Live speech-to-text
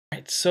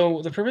Alright,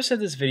 so the purpose of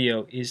this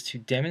video is to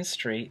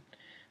demonstrate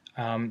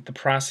the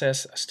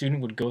process a student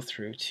would go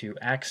through to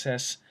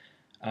access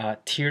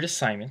tiered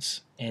assignments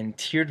and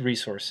tiered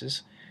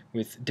resources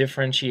with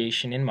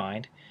differentiation in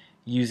mind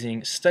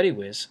using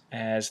StudyWiz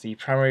as the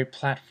primary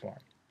platform.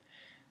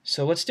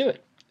 So let's do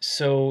it.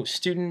 So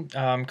student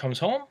comes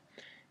home,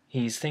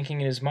 he's thinking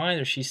in his mind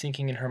or she's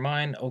thinking in her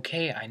mind,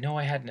 okay, I know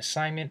I had an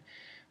assignment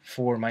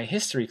for my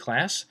history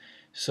class,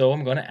 so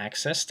I'm going to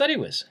access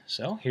StudyWiz.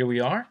 So here we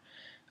are.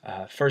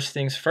 First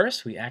things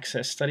first, we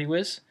access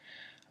StudyWiz.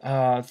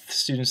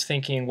 Students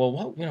thinking, well,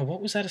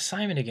 what was that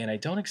assignment again? I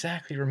don't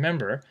exactly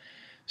remember.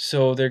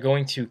 So they're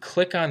going to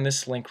click on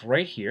this link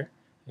right here,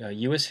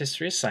 U.S.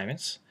 History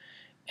Assignments,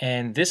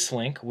 and this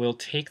link will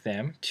take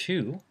them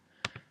to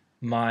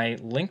my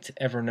linked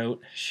Evernote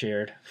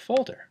shared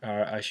folder,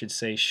 or I should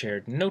say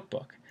shared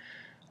notebook.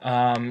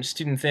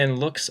 Student then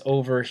looks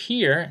over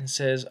here and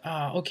says,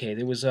 okay,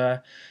 there was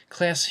a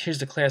class, here's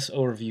the class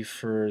overview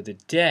for the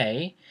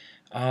day.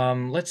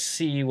 Let's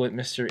see what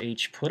Mr.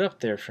 H put up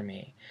there for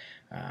me.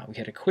 We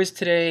had a quiz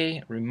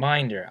today.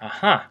 Reminder.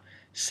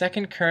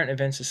 Second current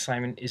events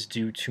assignment is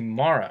due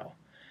tomorrow.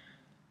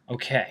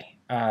 Okay.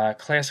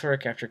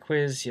 Classwork after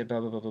quiz. Yeah, blah,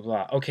 blah, blah, blah,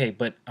 blah. Okay,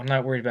 but I'm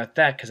not worried about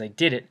that because I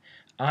did it.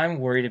 I'm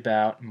worried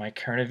about my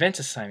current events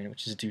assignment,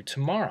 which is due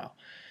tomorrow.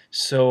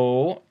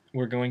 So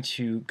we're going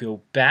to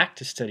go back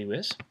to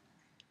StudyWiz.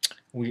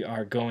 We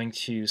are going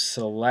to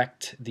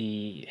select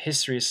the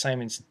history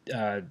assignments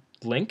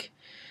link.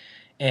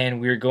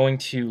 And we're going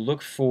to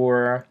look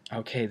for,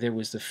 okay, there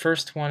was the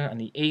first one on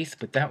the 8th,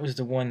 but that was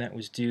the one that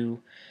was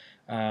due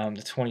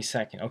the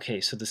 22nd. Okay,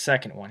 so the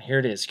second one, here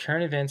it is,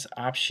 current events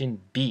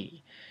option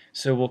B.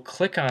 So we'll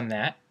click on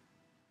that,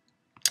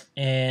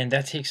 and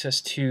that takes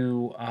us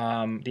to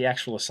the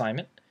actual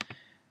assignment.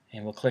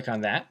 And we'll click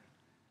on that,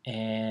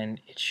 and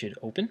it should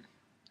open.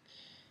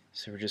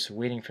 So we're just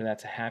waiting for that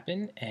to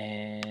happen,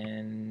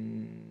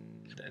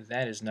 and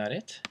that is not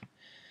it.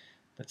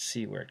 Let's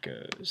see where it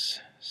goes.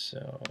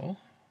 So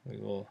we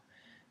will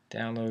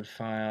download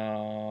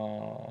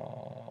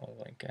file,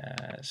 link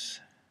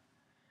as,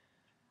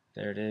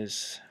 there it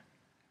is,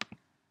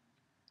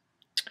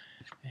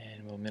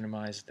 and we'll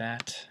minimize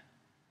that.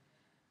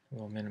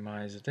 We'll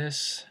minimize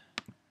this,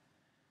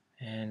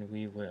 and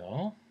we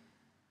will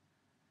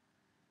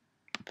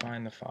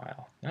find the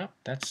file. Nope,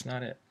 that's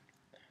not it.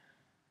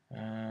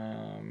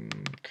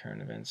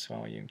 Current events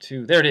volume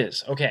 2. There it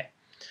is. Okay,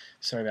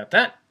 sorry about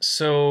that.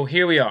 So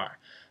here we are.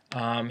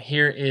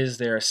 Here is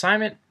their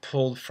assignment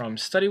pulled from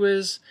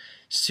StudyWiz.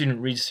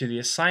 Student reads through the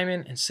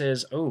assignment and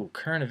says, oh,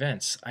 current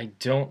events. I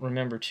don't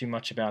remember too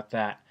much about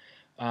that.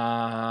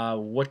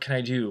 What can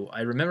I do?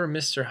 I remember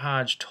Mr.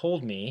 Hodge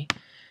told me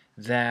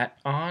that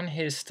on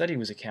his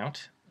StudyWiz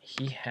account,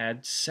 he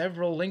had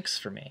several links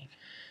for me.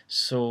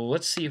 So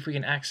let's see if we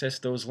can access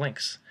those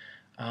links.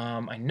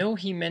 I know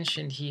he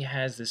mentioned he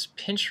has this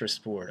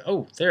Pinterest board.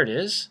 Oh, there it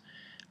is.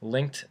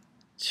 Linked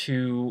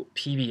to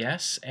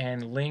PBS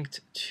and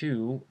linked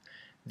to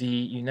the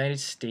United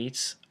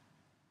States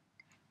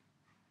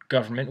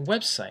government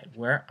website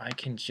where I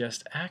can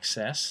just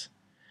access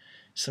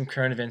some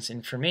current events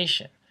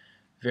information.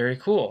 Very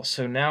cool.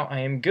 So now I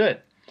am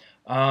good.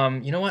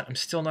 You know what? I'm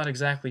still not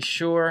exactly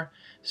sure.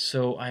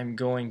 So I'm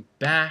going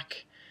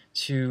back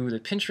to the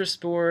Pinterest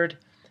board,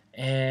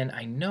 and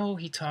I know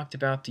he talked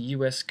about the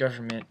U.S.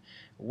 government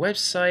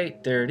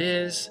website. There it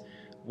is,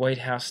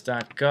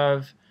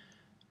 whitehouse.gov.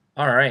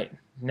 All right.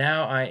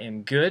 Now I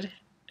am good,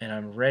 and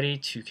I'm ready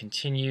to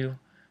continue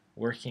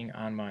working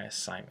on my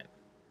assignment.